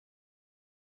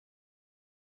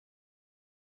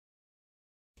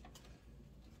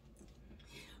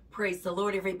Praise the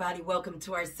Lord, everybody. Welcome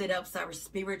to our sit-ups, our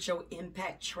spiritual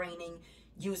impact training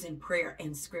using prayer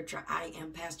and scripture. I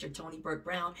am Pastor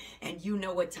ToniBrown, and you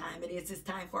know what time it is. It's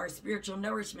time for our spiritual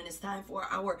nourishment. It's time for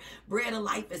our bread of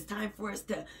life. It's time for us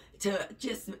to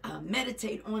just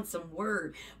meditate on some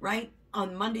word, right?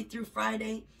 On Monday through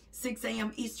Friday, 6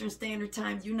 a.m. Eastern Standard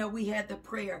Time, you know we had the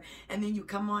prayer, and then you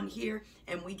come on here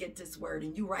and we get this word,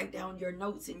 and you write down your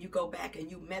notes and you go back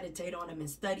and you meditate on them and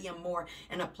study them more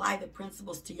and apply the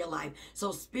principles to your life.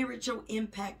 So spiritual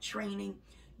impact training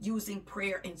using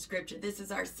prayer and scripture. This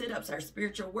is our sit-ups, our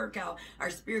spiritual workout, our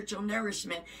spiritual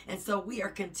nourishment. And so we are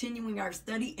continuing our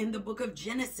study in the book of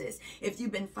Genesis. If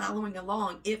you've been following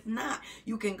along, if not,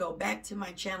 you can go back to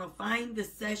my channel, find the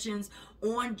sessions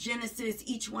on Genesis.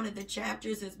 Each one of the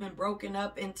chapters has been broken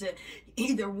up into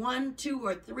either 1, 2,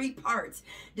 or 3 parts,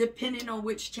 depending on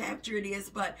which chapter it is.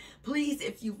 But please,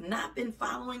 if you've not been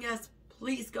following us,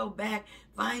 please go back,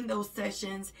 find those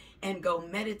sessions, and go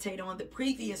meditate on the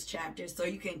previous chapters so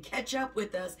you can catch up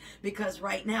with us, because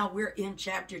right now we're in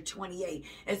chapter 28.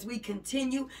 As we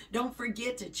continue, don't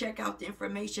forget to check out the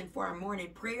information for our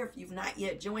morning prayer. If you've not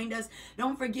yet joined us,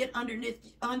 don't forget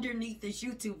underneath this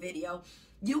YouTube video,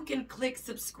 you can click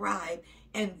subscribe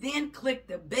and then click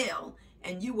the bell,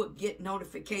 and you will get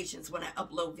notifications when I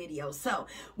upload videos. So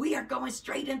we are going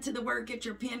straight into the word. Get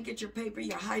your pen, get your paper,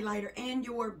 your highlighter, and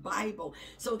your Bible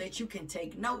so that you can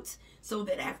take notes, so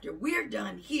that after we're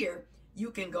done here, you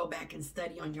can go back and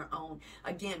study on your own.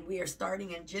 Again, we are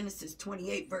starting in Genesis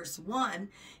 28, verse 1,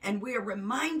 and we are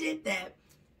reminded that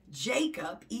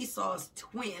Jacob, Esau's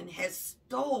twin, has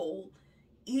stole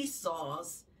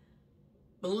Esau's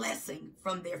blessing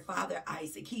from their father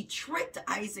Isaac. He tricked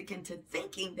Isaac into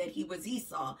thinking that he was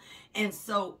Esau. And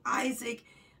so Isaac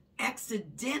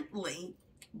accidentally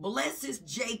blesses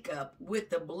Jacob with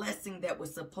the blessing that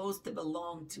was supposed to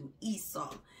belong to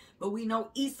Esau. But we know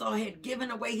Esau had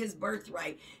given away his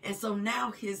birthright, and so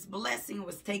now his blessing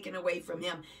was taken away from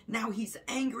him. Now he's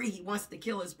angry. He wants to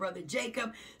kill his brother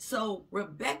Jacob. So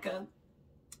Rebekah,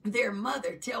 their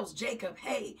mother, tells Jacob,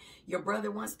 hey, your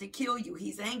brother wants to kill you.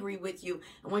 He's angry with you.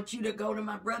 I want you to go to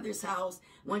my brother's house.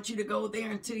 I want you to go there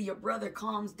until your brother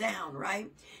calms down, right?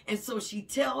 And so she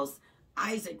tells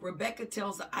Isaac, Rebekah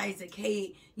tells Isaac,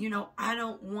 hey, you know, I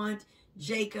don't want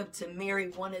Jacob to marry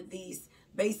one of these,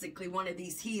 basically one of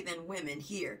these heathen women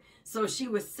here. So she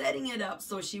was setting it up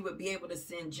so she would be able to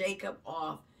send Jacob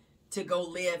off to go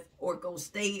live or go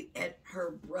stay at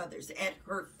her brother's, at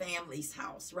her family's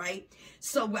house, right?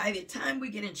 So by the time we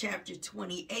get in chapter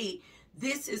 28,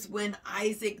 this is when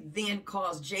Isaac then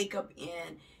calls Jacob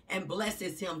in and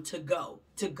blesses him to go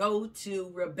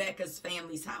to Rebekah's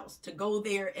family's house, to go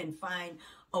there and find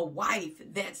a wife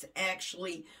that's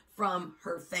actually from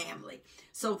her family.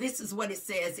 So this is what it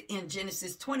says in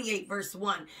Genesis 28, verse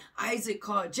 1. Isaac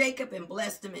called Jacob and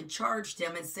blessed him and charged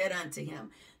him and said unto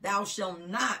him, thou shalt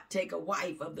not take a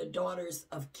wife of the daughters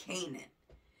of Canaan.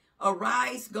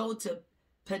 Arise, go to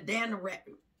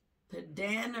Padanaram,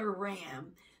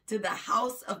 to the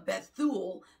house of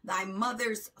Bethuel, thy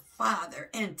mother's father,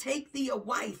 and take thee a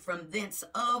wife from thence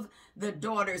of the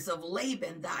daughters of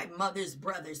Laban, thy mother's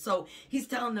brother. So he's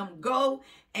telling them, go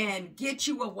and get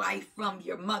you a wife from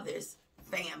your mother's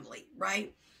family,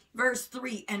 right? Verse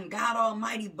 3, and God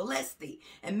Almighty bless thee,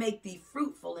 and make thee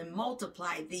fruitful, and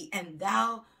multiply thee, and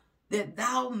that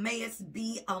thou mayest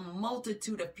be a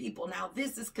multitude of people. Now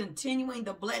this is continuing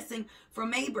the blessing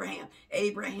from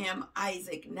Abraham,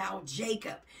 Isaac, now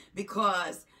Jacob,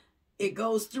 because it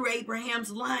goes through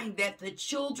Abraham's line that the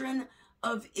children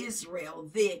of Israel,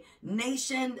 the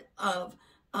nation of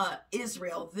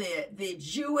Israel, the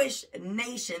Jewish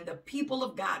nation, the people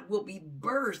of God, will be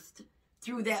birthed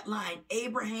through that line.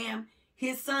 Abraham,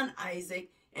 his son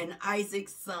Isaac, and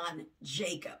Isaac's son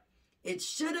Jacob. It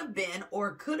should have been,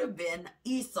 or could have been,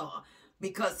 Esau,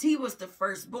 because he was the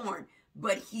firstborn,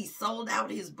 but he sold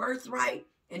out his birthright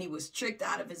and he was tricked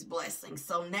out of his blessing.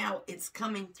 So now it's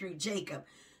coming through Jacob.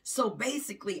 So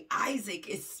basically Isaac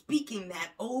is speaking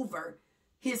that over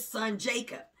his son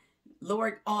Jacob.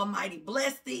 Lord Almighty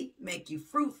bless thee, make you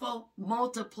fruitful,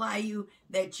 multiply you,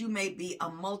 that you may be a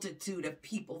multitude of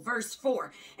people. Verse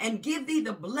 4, and give thee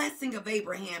the blessing of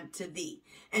Abraham to thee,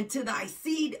 and to thy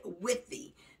seed with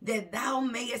thee, that thou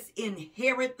mayest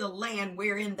inherit the land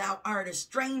wherein thou art a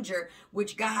stranger,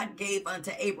 which God gave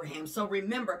unto Abraham. So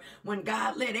remember, when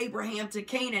God led Abraham to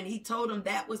Canaan, he told him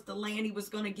that was the land he was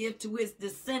going to give to his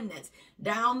descendants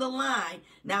down the line.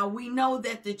 Now we know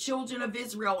that the children of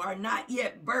Israel are not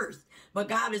yet birthed, but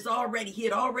God he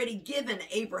had already given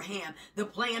Abraham the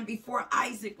plan before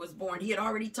Isaac was born. He had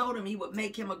already told him he would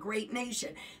make him a great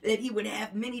nation, that he would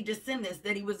have many descendants,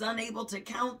 that he was unable to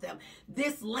count them.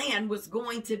 This land was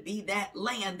going to be that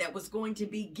land that was going to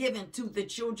be given to the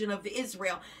children of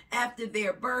Israel after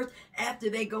their birth, after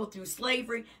they go through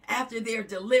slavery, after they're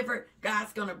delivered.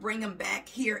 God's going to bring them back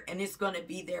here, and it's going to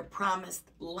be their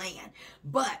promised land.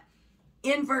 But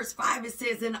in verse 5, it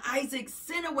says, and Isaac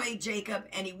sent away Jacob,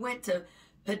 and he went to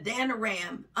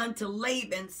Padanaram unto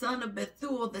Laban, son of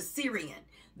Bethuel the Syrian,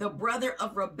 the brother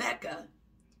of Rebekah,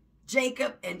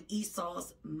 Jacob and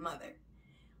Esau's mother.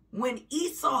 When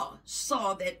Esau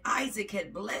saw that Isaac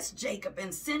had blessed Jacob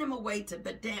and sent him away to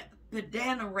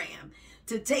Padanaram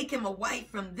to take him a wife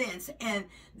from thence, and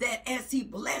that as he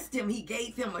blessed him, he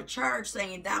gave him a charge,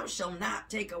 saying, thou shalt not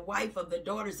take a wife of the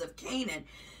daughters of Canaan,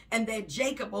 and that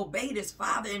Jacob obeyed his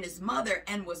father and his mother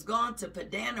and was gone to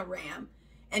Padanaram.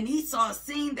 And Esau,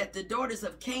 seeing that the daughters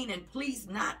of Canaan pleased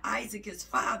not Isaac his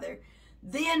father,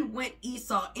 then went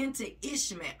Esau unto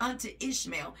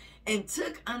Ishmael, and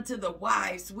took unto the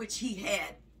wives which he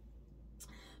had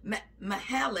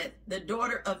Mahalath, the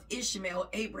daughter of Ishmael,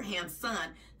 Abraham's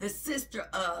son, the sister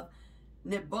of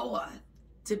Nebaioth,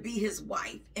 to be his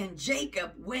wife. And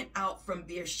Jacob went out from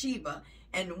Beersheba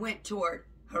and went toward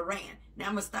Haran. Now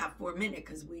I'm going to stop for a minute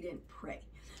because we didn't pray.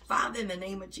 Father, in the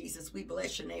name of Jesus, we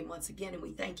bless your name once again, and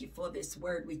we thank you for this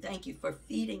word. We thank you for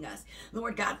feeding us,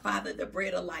 Lord God, Father, the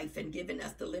bread of life, and giving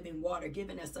us the living water,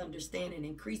 giving us understanding,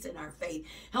 increasing our faith,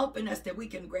 helping us that we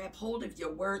can grab hold of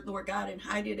your word, Lord God, and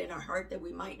hide it in our heart that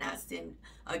we might not sin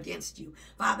against you.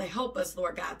 Father, help us,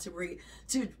 Lord God, to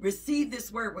receive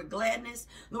this word with gladness.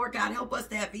 Lord God, help us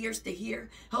to have ears to hear.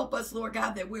 Help us, Lord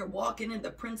God, that we're walking in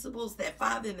the principles that,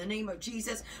 Father, in the name of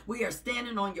Jesus, we are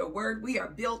standing on your word. We are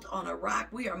built on a rock.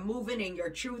 We are moving in your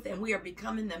truth, and we are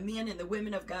becoming the men and the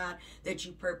women of God that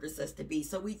you purpose us to be.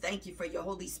 So we thank you for your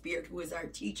Holy Spirit, who is our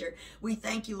teacher. We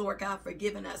thank you, Lord God, for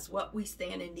giving us what we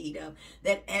stand in need of,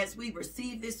 that as we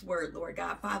receive this word, Lord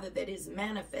God, Father, that is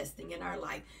manifesting in our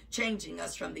life, changing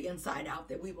us from the inside out,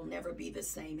 that we will never be the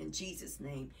same. In Jesus'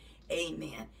 name,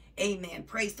 amen. Amen.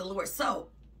 Praise the Lord. So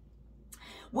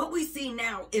what we see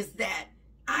now is that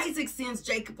Isaac sends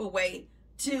Jacob away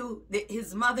to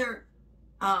his mother,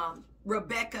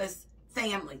 Rebekah's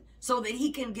family, so that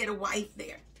he can get a wife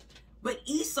there. But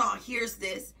Esau hears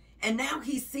this, and now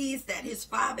he sees that his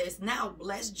father has now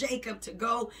blessed Jacob to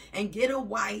go and get a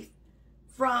wife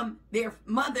from their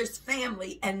mother's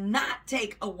family and not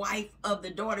take a wife of the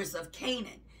daughters of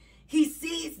Canaan. He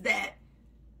sees that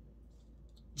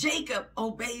Jacob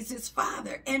obeys his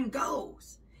father and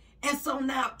goes. And so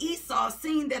now Esau,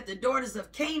 seeing that the daughters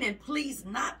of Canaan pleased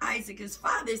not Isaac his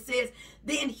father, says,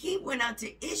 then he went unto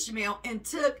Ishmael and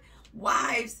took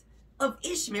wives of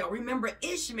Ishmael. Remember,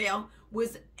 Ishmael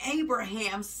was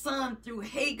Abraham's son through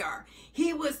Hagar.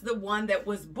 He was the one that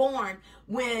was born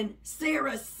when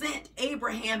Sarah sent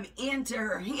Abraham into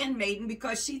her handmaiden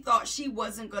because she thought she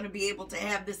wasn't going to be able to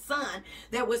have the son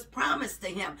that was promised to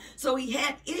him. So he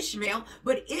had Ishmael,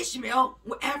 but Ishmael,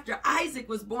 after Isaac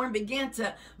was born, began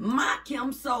to mock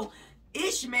him. So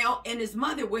Ishmael and his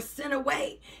mother were sent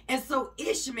away. And so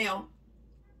Ishmael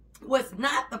was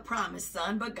not the promised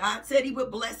son, but God said he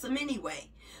would bless him anyway.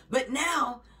 But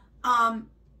now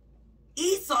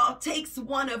Esau takes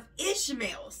one of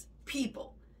Ishmael's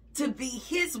people to be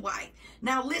his wife.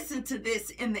 Now listen to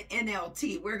this in the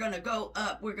NLT. We're going to go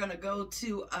up. We're going to go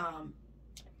to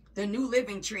the New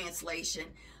Living Translation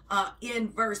in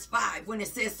verse 5 when it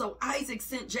says, so Isaac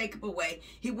sent Jacob away.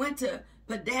 He went to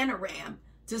Padanaram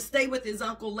to stay with his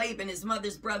uncle Laban, his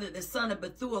mother's brother, the son of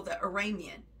Bethuel the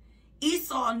Aramean.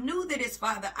 Esau knew that his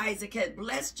father Isaac had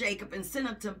blessed Jacob and sent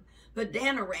him to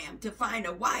Padanaram to find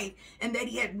a wife, and that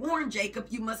he had warned Jacob,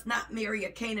 you must not marry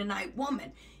a Canaanite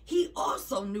woman. He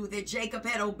also knew that Jacob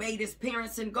had obeyed his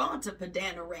parents and gone to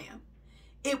Padanaram.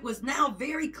 It was now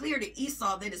very clear to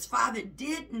Esau that his father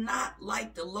did not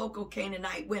like the local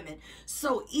Canaanite women.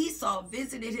 So Esau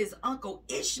visited his uncle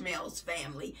Ishmael's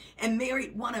family and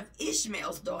married one of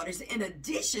Ishmael's daughters in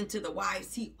addition to the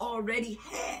wives he already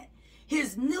had.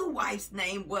 His new wife's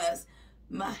name was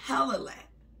Mahalath.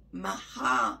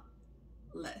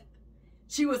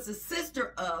 She was the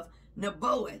sister of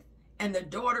Nebaioth and the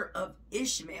daughter of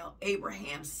Ishmael,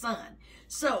 Abraham's son.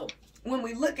 So when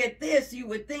we look at this, you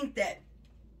would think that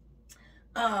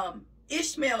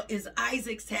Ishmael is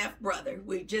Isaac's half-brother.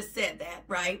 We just said that,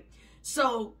 right?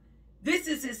 So this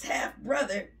is his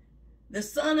half-brother, the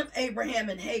son of Abraham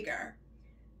and Hagar.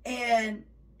 And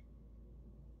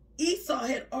Esau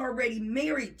had already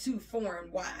married 2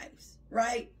 foreign wives,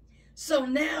 right? So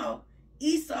now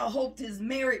Esau hoped his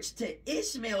marriage to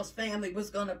Ishmael's family was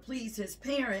going to please his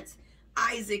parents,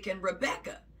 Isaac and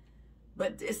Rebekah.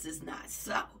 But this is not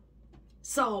so.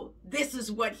 So this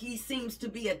is what he seems to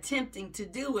be attempting to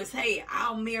do is, hey,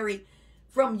 I'll marry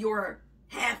from your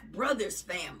half-brother's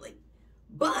family.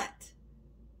 But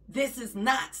this is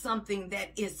not something that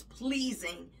is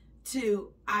pleasing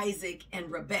to Isaac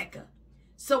and Rebekah.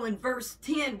 So in verse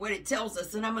 10, what it tells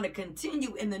us, and I'm going to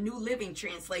continue in the New Living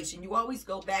Translation. You always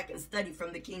go back and study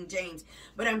from the King James,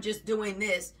 but I'm just doing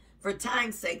this for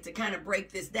time's sake to kind of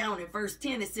break this down. In verse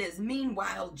 10, it says,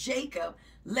 meanwhile, Jacob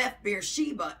left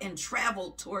Beersheba and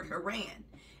traveled toward Haran.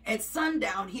 At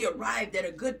sundown, he arrived at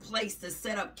a good place to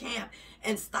set up camp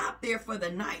and stopped there for the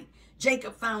night.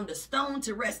 Jacob found a stone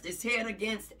to rest his head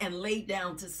against and lay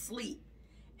down to sleep.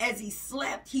 As he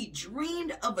slept, he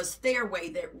dreamed of a stairway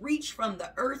that reached from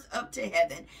the earth up to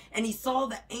heaven, and he saw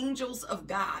the angels of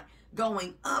God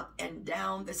going up and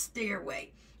down the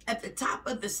stairway. At the top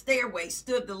of the stairway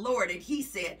stood the Lord, and he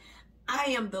said, I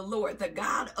am the Lord, the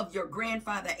God of your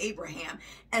grandfather Abraham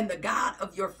and the God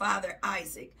of your father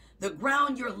Isaac. The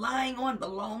ground you're lying on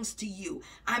belongs to you.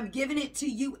 I'm giving it to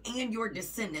you and your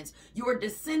descendants. Your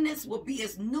descendants will be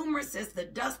as numerous as the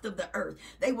dust of the earth.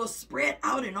 They will spread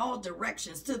out in all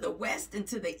directions, to the west and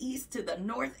to the east, to the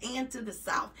north and to the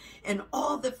south. And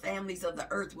all the families of the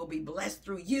earth will be blessed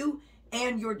through you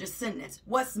and your descendants.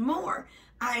 What's more,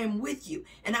 I am with you,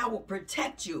 and I will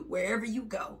protect you wherever you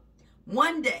go.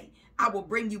 One day, I will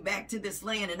bring you back to this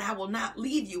land, and I will not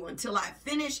leave you until I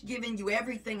finish giving you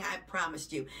everything I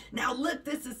promised you. Now look,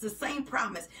 this is the same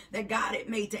promise that God had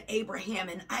made to Abraham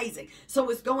and Isaac.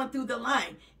 So it's going through the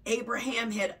line.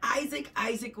 Abraham had Isaac.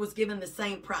 Isaac was given the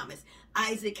same promise.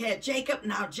 Isaac had Jacob.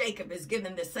 Now Jacob is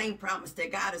given the same promise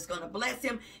that God is going to bless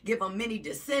him, give him many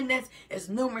descendants, as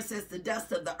numerous as the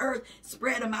dust of the earth,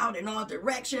 spread them out in all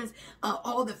directions.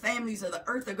 All the families of the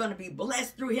earth are going to be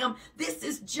blessed through him. This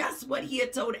is just what he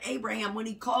had told Abraham when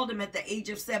he called him at the age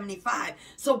of 75.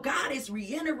 So God is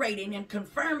reiterating and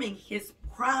confirming his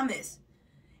promise.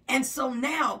 And so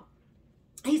now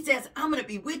he says, I'm going to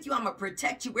be with you. I'm going to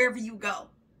protect you wherever you go.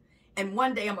 And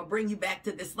one day I'm going to bring you back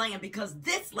to this land, because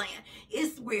this land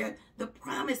is where the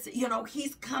promise,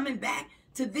 he's coming back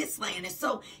to this land. And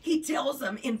so he tells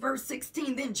them in verse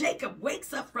 16, then Jacob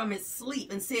wakes up from his sleep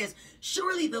and says,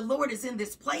 surely the Lord is in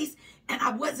this place, and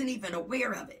I wasn't even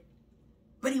aware of it.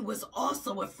 But he was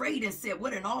also afraid and said,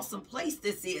 what an awesome place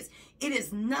this is. It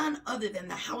is none other than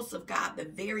the house of God, the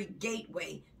very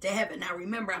gateway to heaven. Now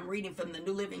remember, I'm reading from the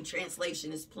New Living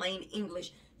Translation. It's plain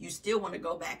English. You still want to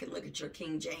go back and look at your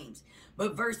King James.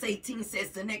 But verse 18 says,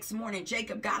 the next morning,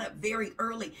 Jacob got up very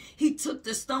early. He took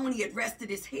the stone he had rested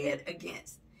his head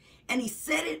against, and he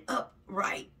set it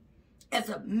upright as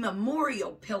a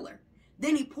memorial pillar.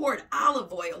 Then he poured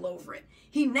olive oil over it.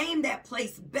 He named that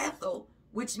place Bethel,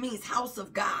 which means house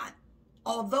of God,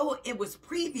 although it was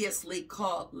previously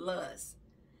called Luz.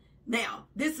 Now,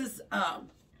 this is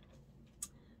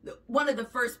one of the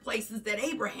first places that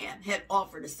Abraham had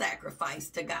offered a sacrifice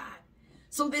to God.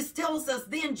 So this tells us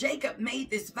then Jacob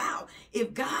made this vow: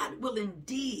 if God will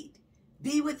indeed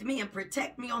be with me and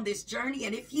protect me on this journey,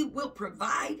 and if he will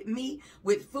provide me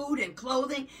with food and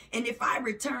clothing, and if I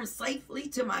return safely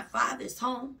to my father's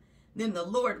home, then the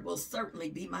Lord will certainly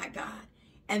be my God.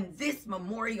 And this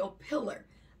memorial pillar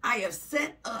I have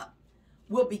set up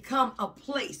will become a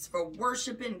place for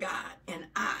worshiping God, and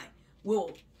I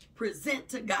will present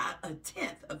to God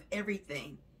 1/10 of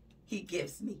everything he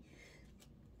gives me.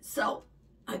 So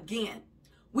again,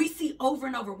 we see over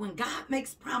and over when God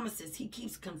makes promises, he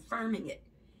keeps confirming it.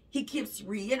 He keeps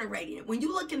reiterating it. When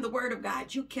you look in the Word of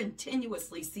God, you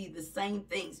continuously see the same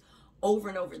things over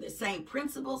and over. The same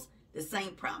principles, the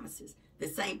same promises. The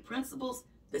same principles,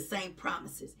 the same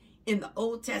promises. In the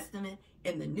Old Testament,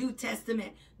 in the New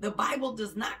Testament, the Bible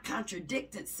does not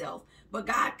contradict itself, but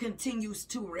God continues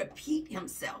to repeat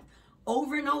himself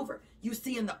over and over. You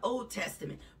see in the Old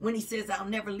Testament when he says, I'll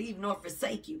never leave nor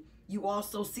forsake you. You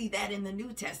also see that in the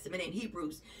New Testament in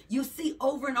Hebrews. You see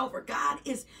over and over,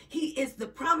 he is the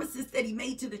promises that he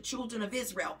made to the children of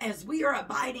Israel. As we are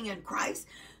abiding in Christ,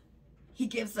 he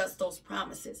gives us those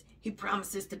promises. He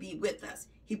promises to be with us.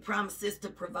 He promises to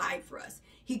provide for us.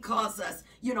 He calls us,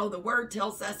 the word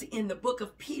tells us in the book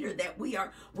of Peter that we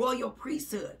are royal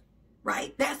priesthood,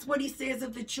 right? That's what he says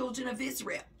of the children of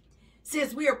Israel.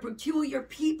 Says we are peculiar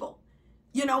people,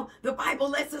 You know, the Bible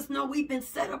lets us know we've been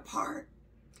set apart.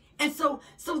 And so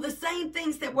the same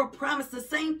things that were promised, the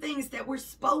same things that were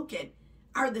spoken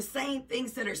are the same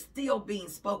things that are still being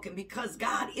spoken, because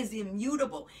God is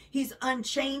immutable. He's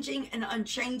unchanging and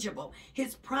unchangeable.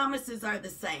 His promises are the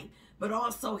same, but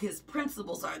also his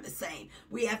principles are the same.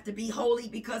 We have to be holy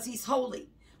because he's holy.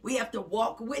 We have to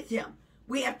walk with him.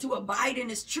 We have to abide in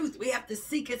his truth. We have to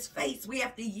seek his face. We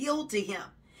have to yield to him.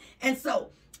 And so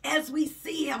as we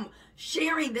see him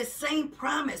sharing the same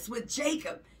promise with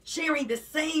Jacob, sharing the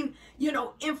same,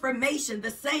 information,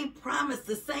 the same promise,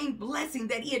 the same blessing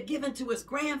that he had given to his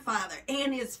grandfather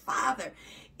and his father,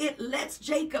 it lets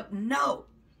Jacob know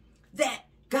that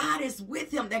God is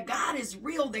with him, that God is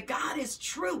real, that God is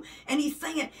true. And he's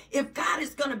saying, if God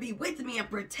is going to be with me and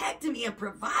protect me and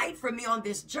provide for me on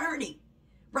this journey,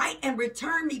 right, and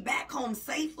return me back home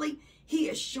safely, he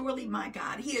is surely my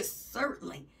God. He is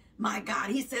certainly my God.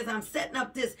 He says, I'm setting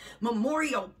up this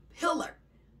memorial pillar,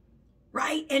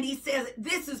 right? And he says,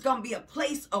 this is going to be a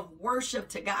place of worship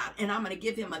to God. And I'm going to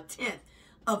give him 1/10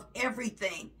 of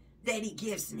everything that he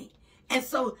gives me. And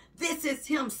so this is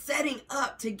him setting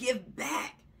up to give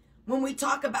back. When we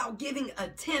talk about giving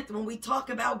 1/10, when we talk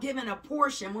about giving a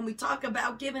portion, when we talk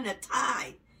about giving a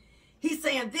tithe, he's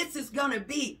saying this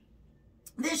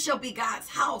shall be God's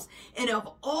house. And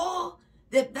of all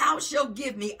that thou shalt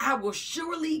give me, I will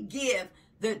surely give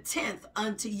the 10th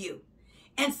unto you.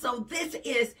 And so this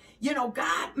is,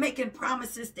 God making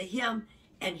promises to him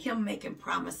and him making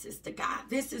promises to God.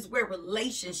 This is where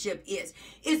relationship is.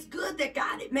 It's good that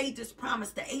God had made this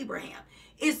promise to Abraham.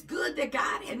 It's good that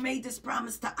God had made this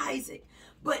promise to Isaac.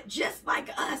 But just like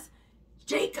us,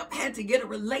 Jacob had to get a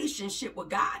relationship with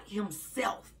God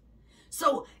himself.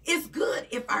 So it's good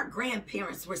if our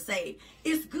grandparents were saved.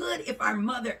 It's good if our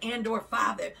mother and or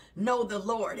father know the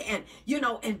Lord and,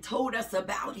 and told us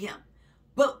about him.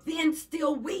 But then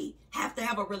still we have to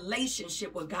have a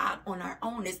relationship with God on our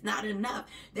own. It's not enough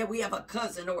that we have a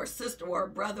cousin or a sister or a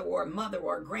brother or a mother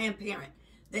or a grandparent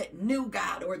that knew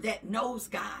God or that knows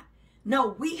God. No,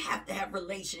 we have to have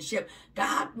relationship.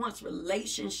 God wants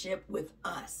relationship with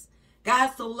us.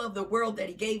 God so loved the world that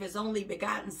he gave his only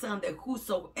begotten son, that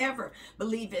whosoever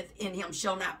believeth in him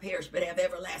shall not perish but have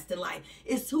everlasting life.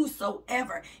 It's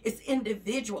whosoever. It's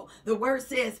individual. The word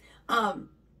says,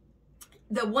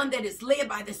 the one that is led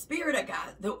by the Spirit of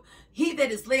God, he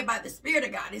that is led by the Spirit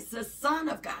of God is the Son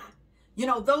of God.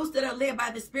 Those that are led by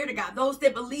the Spirit of God, those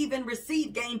that believe and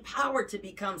receive, gain power to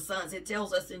become sons. It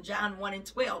tells us in John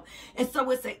 1:12. And so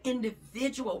it's an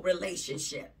individual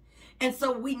relationship. And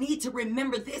so we need to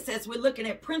remember this as we're looking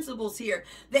at principles here,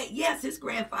 that yes, his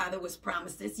grandfather was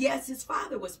promised this. Yes, his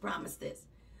father was promised this.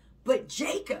 But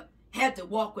Jacob had to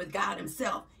walk with God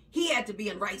himself. He had to be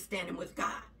in right standing with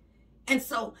God. And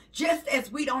so just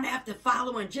as we don't have to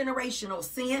follow in generational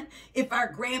sin, if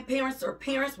our grandparents or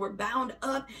parents were bound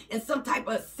up in some type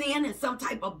of sin and some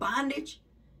type of bondage,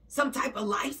 some type of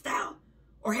lifestyle,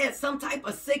 or had some type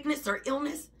of sickness or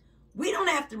illness, we don't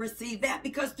have to receive that,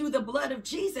 because through the blood of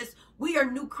Jesus, we are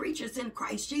new creatures in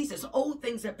Christ Jesus. Old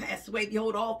things have passed away.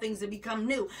 Behold, all things have become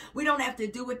new. We don't have to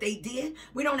do what they did.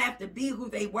 We don't have to be who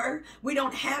they were. We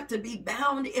don't have to be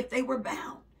bound if they were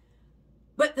bound.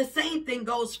 But the same thing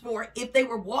goes for if they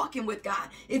were walking with God,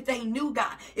 if they knew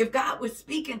God, if God was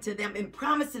speaking to them and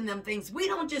promising them things. We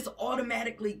don't just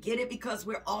automatically get it because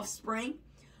we're offspring.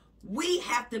 We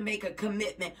have to make a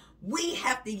commitment. We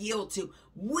have to yield to.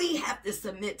 We have to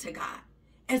submit to God.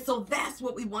 And so that's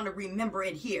what we want to remember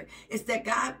in here, is that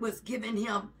God was giving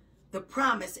him the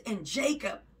promise and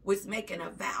Jacob was making a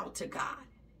vow to God.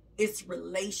 It's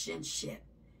relationship.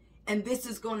 And this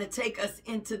is going to take us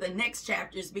into the next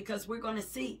chapters, because we're going to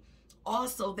see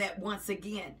also that once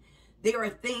again, there are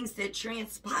things that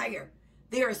transpire.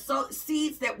 There are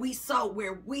seeds that we sow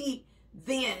where we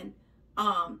then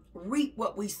reap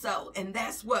what we sow. And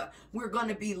that's what we're going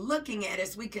to be looking at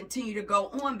as we continue to go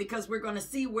on, because we're going to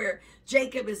see where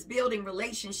Jacob is building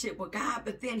relationship with God,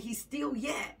 but then he's still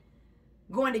yet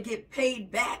going to get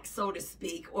paid back, so to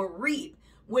speak, or reap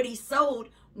what he sowed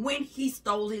when he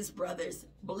stole his brother's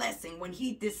blessing. When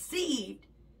he deceived,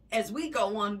 as we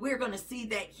go on, we're going to see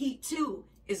that he too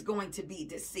is going to be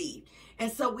deceived.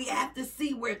 And so we have to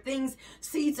see where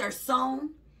seeds are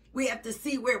sown. We have to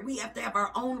see where we have to have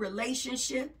our own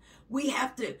relationship. We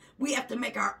have to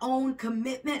make our own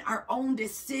commitment, our own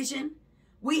decision.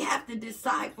 We have to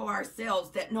decide for ourselves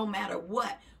that no matter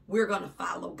what, we're going to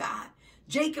follow God.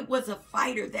 Jacob was a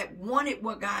fighter that wanted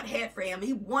what God had for him.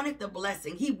 He wanted the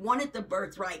blessing. He wanted the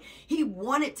birthright. He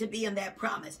wanted to be in that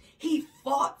promise. He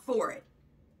fought for it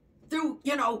through,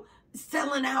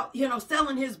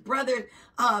 selling his brother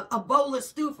a bowl of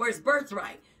stew for his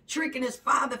birthright, tricking his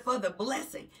father for the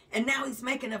blessing. And now he's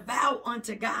making a vow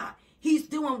unto God. He's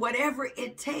doing whatever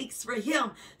it takes for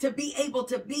him to be able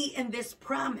to be in this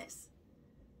promise.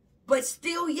 But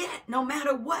still yet, no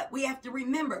matter what, we have to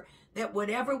remember that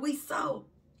whatever we sow,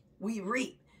 we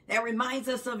reap. That reminds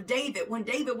us of David. When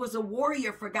David was a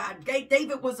warrior for God,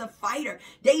 David was a fighter.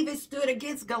 David stood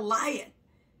against Goliath.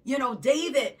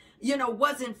 David,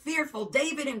 wasn't fearful.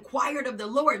 David inquired of the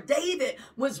Lord. David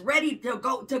was ready to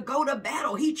go to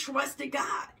battle. He trusted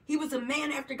God. He was a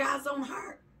man after God's own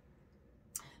heart.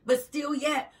 But still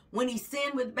yet, when he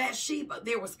sinned with Bathsheba,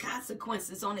 there was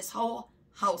consequences on his whole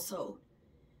household.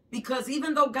 Because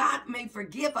even though God may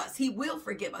forgive us, he will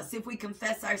forgive us if we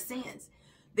confess our sins.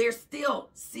 There's still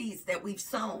seeds that we've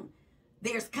sown.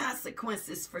 There's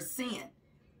consequences for sin.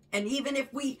 And even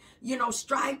if we,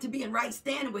 strive to be in right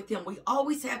standing with him, we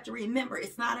always have to remember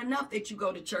it's not enough that you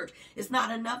go to church. It's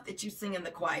not enough that you sing in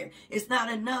the choir. It's not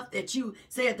enough that you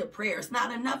said the prayer. It's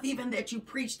not enough even that you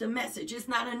preach the message. It's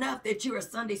not enough that you're a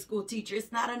Sunday school teacher.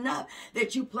 It's not enough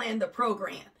that you plan the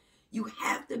program. You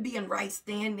have to be in right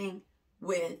standing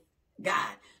with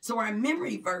God. So our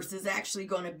memory verse is actually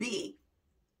going to be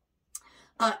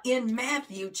in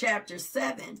Matthew chapter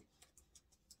 7.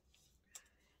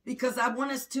 Because I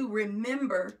want us to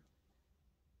remember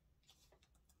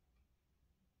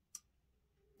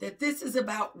that this is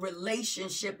about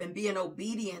relationship and being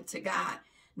obedient to God,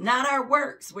 not our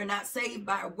works. We're not saved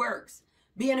by our works.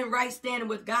 Being in right standing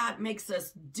with God makes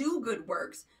us do good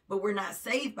works, but we're not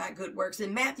saved by good works.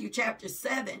 In Matthew chapter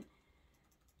 7,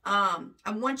 I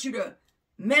want you to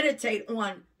meditate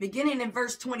on beginning in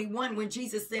verse 21 when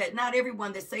Jesus said, "Not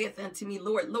everyone that saith unto me,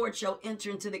 Lord, Lord, shall enter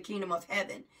into the kingdom of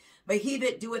heaven, but he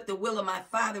that doeth the will of my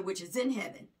Father which is in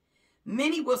heaven.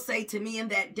 Many will say to me in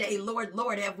that day, Lord,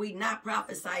 Lord, have we not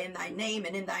prophesied in thy name,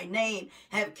 and in thy name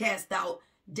have cast out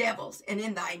devils, and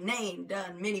in thy name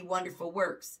done many wonderful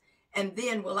works? And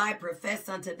then will I profess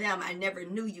unto them, I never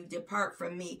knew you, depart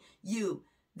from me, you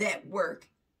that work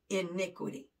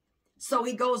iniquity." So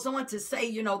he goes on to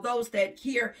say, those that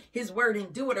hear his word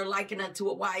and do it are likened unto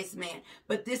a wise man.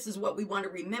 But this is what we want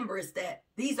to remember, is that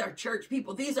these are church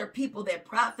people. These are people that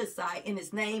prophesy in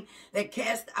his name, that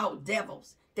cast out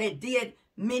devils, that did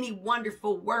many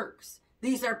wonderful works.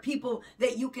 These are people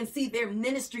that you can see their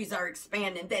ministries are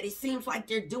expanding, that it seems like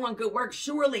they're doing good work.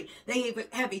 Surely they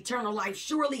have eternal life.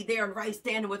 Surely they're in right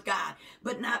standing with God,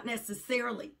 but not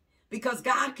necessarily. Because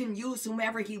God can use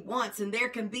whomever he wants, and there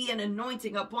can be an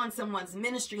anointing upon someone's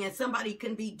ministry, and somebody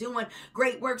can be doing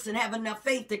great works and have enough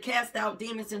faith to cast out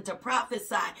demons and to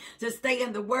prophesy, to stay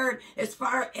in the word as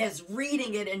far as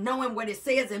reading it and knowing what it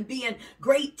says and being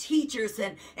great teachers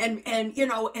and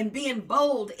being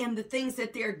bold in the things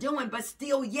that they're doing, but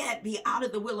still yet be out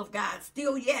of the will of God.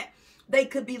 Still yet they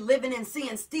could be living in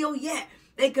sin. Still yet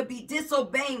they could be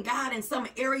disobeying God in some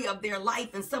area of their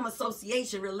life, in some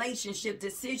association, relationship,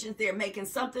 decisions they're making,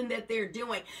 something that they're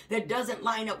doing that doesn't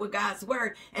line up with God's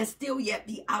word, and still yet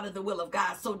be out of the will of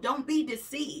God. So don't be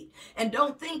deceived, and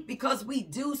don't think because we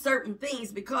do certain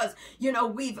things, because,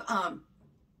 we've,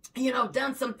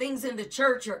 done some things in the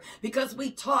church, or because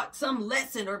we taught some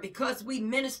lesson, or because we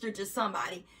ministered to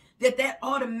somebody, that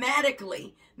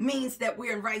automatically means that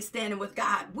we're in right standing with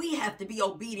God. We have to be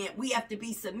obedient. We have to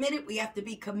be submitted. We have to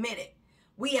be committed.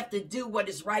 We have to do what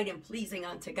is right and pleasing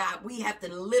unto God. We have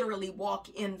to literally walk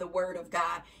in the word of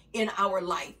God in our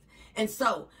life. And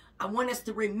so I want us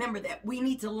to remember that we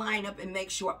need to line up and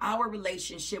make sure our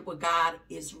relationship with God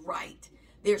is right.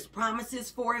 There's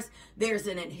promises for us. There's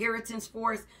an inheritance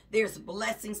for us. There's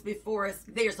blessings before us.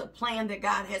 There's a plan that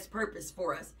God has purpose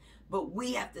for us. But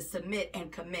we have to submit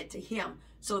and commit to him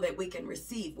so that we can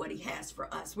receive what he has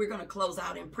for us. We're going to close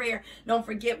out in prayer. Don't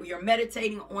forget, we are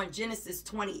meditating on Genesis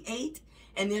 28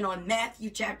 and then on Matthew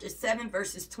chapter 7,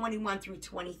 verses 21 through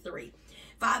 23.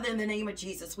 Father, in the name of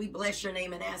Jesus, we bless your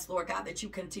name and ask, Lord God, that you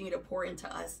continue to pour into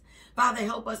us. Father,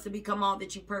 help us to become all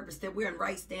that you purpose, that we're in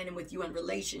right standing with you, in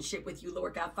relationship with you,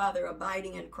 Lord God. Father,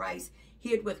 abiding in Christ,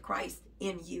 hid with Christ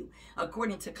in you,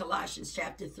 according to Colossians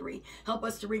chapter 3. Help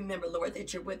us to remember, Lord,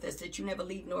 that you're with us, that you never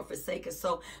leave nor forsake us.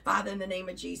 So, Father, in the name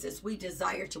of Jesus, we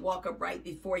desire to walk upright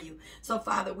before you. So,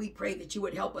 Father, we pray that you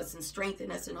would help us and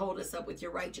strengthen us and hold us up with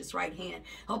your righteous right hand.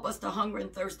 Help us to hunger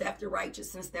and thirst after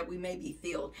righteousness, that we may be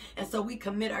filled. And so we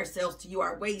commit ourselves to you,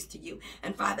 our ways to you.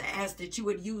 And, Father, ask that you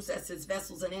would use us as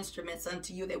vessels and instruments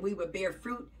unto you, that we would bear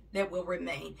fruit that will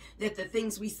remain, that the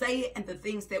things we say and the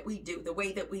things that we do, the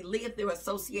way that we live, the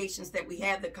associations that we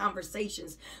have, the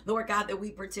conversations, Lord God, that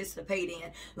we participate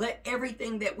in, let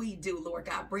everything that we do, Lord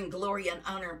God, bring glory and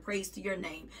honor and praise to your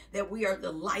name, that we are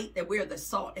the light, that we're the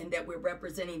salt, and that we're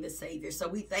representing the Savior. So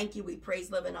we thank you, we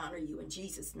praise, love, and honor you in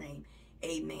Jesus' name.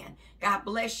 Amen. God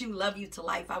bless you. Love you to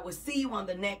life. I will see you on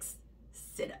the next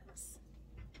sit-ups.